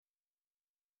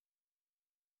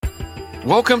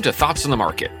Welcome to Thoughts on the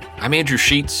Market. I'm Andrew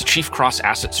Sheets, Chief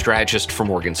Cross-Asset Strategist for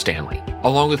Morgan Stanley.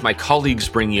 Along with my colleagues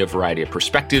bringing you a variety of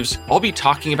perspectives, I'll be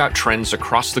talking about trends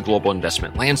across the global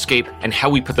investment landscape and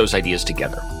how we put those ideas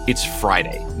together. It's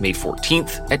Friday, May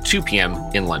 14th at 2 p.m.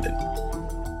 in London.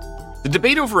 The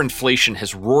debate over inflation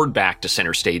has roared back to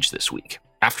center stage this week.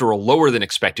 After a lower than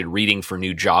expected reading for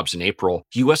new jobs in April,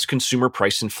 U.S. consumer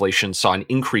price inflation saw an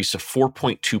increase of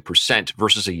 4.2%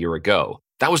 versus a year ago.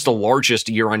 That was the largest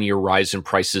year-on-year rise in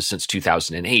prices since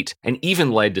 2008, and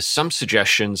even led to some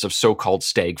suggestions of so-called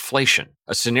stagflation,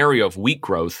 a scenario of weak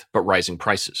growth but rising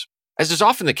prices. As is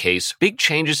often the case, big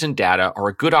changes in data are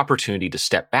a good opportunity to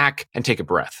step back and take a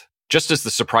breath. Just as the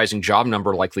surprising job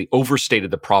number likely overstated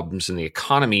the problems in the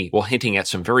economy while hinting at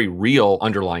some very real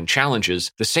underlying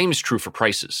challenges, the same is true for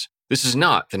prices. This is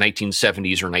not the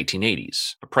 1970s or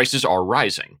 1980s, but prices are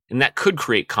rising, and that could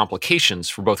create complications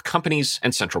for both companies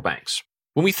and central banks.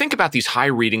 When we think about these high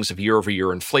readings of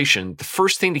year-over-year inflation, the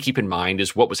first thing to keep in mind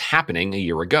is what was happening a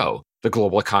year ago. The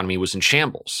global economy was in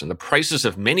shambles, and the prices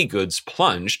of many goods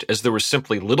plunged as there was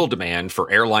simply little demand for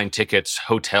airline tickets,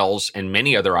 hotels, and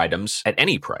many other items at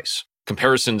any price.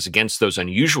 Comparisons against those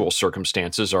unusual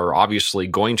circumstances are obviously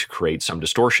going to create some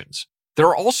distortions. There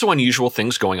are also unusual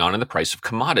things going on in the price of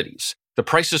commodities. The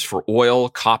prices for oil,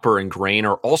 copper, and grain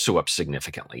are also up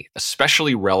significantly,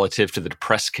 especially relative to the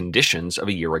depressed conditions of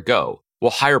a year ago. While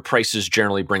higher prices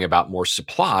generally bring about more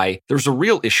supply, there's a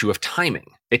real issue of timing.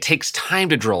 It takes time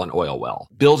to drill an oil well,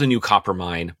 build a new copper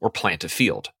mine, or plant a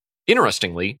field.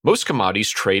 Interestingly, most commodities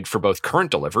trade for both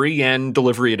current delivery and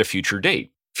delivery at a future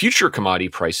date. Future commodity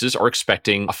prices are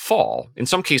expecting a fall, in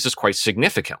some cases quite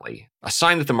significantly, a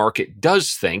sign that the market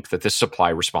does think that this supply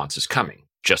response is coming,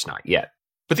 just not yet.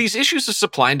 But these issues of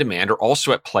supply and demand are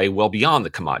also at play well beyond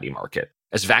the commodity market.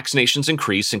 As vaccinations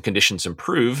increase and conditions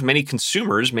improve, many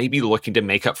consumers may be looking to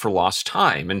make up for lost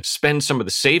time and spend some of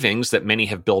the savings that many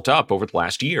have built up over the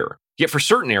last year. Yet for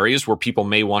certain areas where people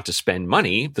may want to spend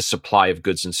money, the supply of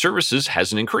goods and services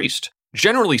hasn't increased.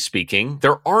 Generally speaking,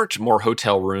 there aren't more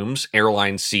hotel rooms,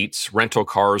 airline seats, rental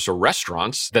cars, or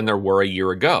restaurants than there were a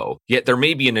year ago, yet there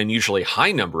may be an unusually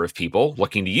high number of people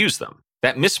looking to use them.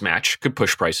 That mismatch could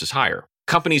push prices higher.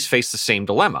 Companies face the same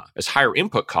dilemma, as higher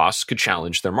input costs could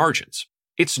challenge their margins.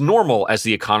 It's normal as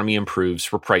the economy improves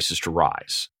for prices to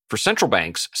rise. For central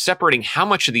banks, separating how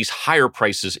much of these higher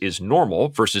prices is normal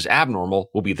versus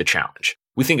abnormal will be the challenge.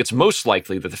 We think it's most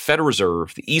likely that the Federal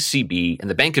Reserve, the ECB, and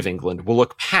the Bank of England will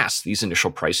look past these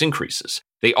initial price increases.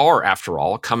 They are, after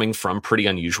all, coming from pretty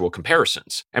unusual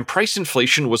comparisons, and price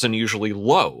inflation was unusually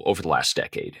low over the last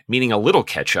decade, meaning a little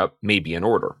catch-up may be in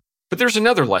order. But there's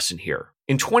another lesson here.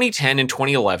 In 2010 and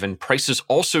 2011, prices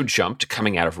also jumped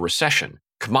coming out of a recession.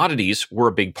 Commodities were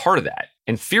a big part of that,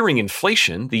 and fearing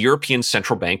inflation, the European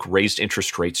Central Bank raised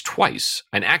interest rates twice,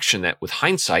 an action that, with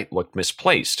hindsight, looked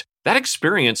misplaced. That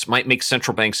experience might make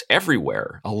central banks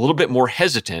everywhere a little bit more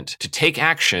hesitant to take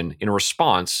action in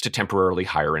response to temporarily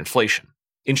higher inflation.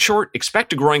 In short,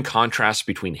 expect a growing contrast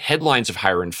between headlines of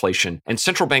higher inflation and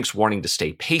central banks wanting to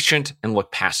stay patient and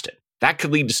look past it. That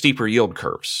could lead to steeper yield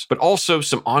curves, but also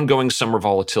some ongoing summer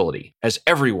volatility, as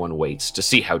everyone waits to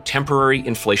see how temporary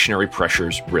inflationary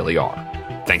pressures really are.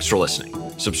 Thanks for listening.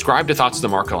 Subscribe to Thoughts on the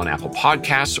Market on Apple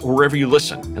Podcasts or wherever you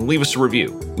listen, and leave us a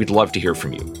review. We'd love to hear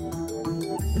from you.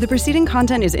 The preceding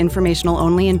content is informational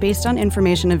only and based on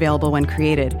information available when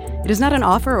created. It is not an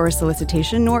offer or a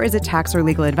solicitation, nor is it tax or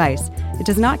legal advice. It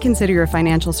does not consider your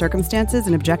financial circumstances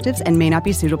and objectives and may not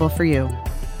be suitable for you.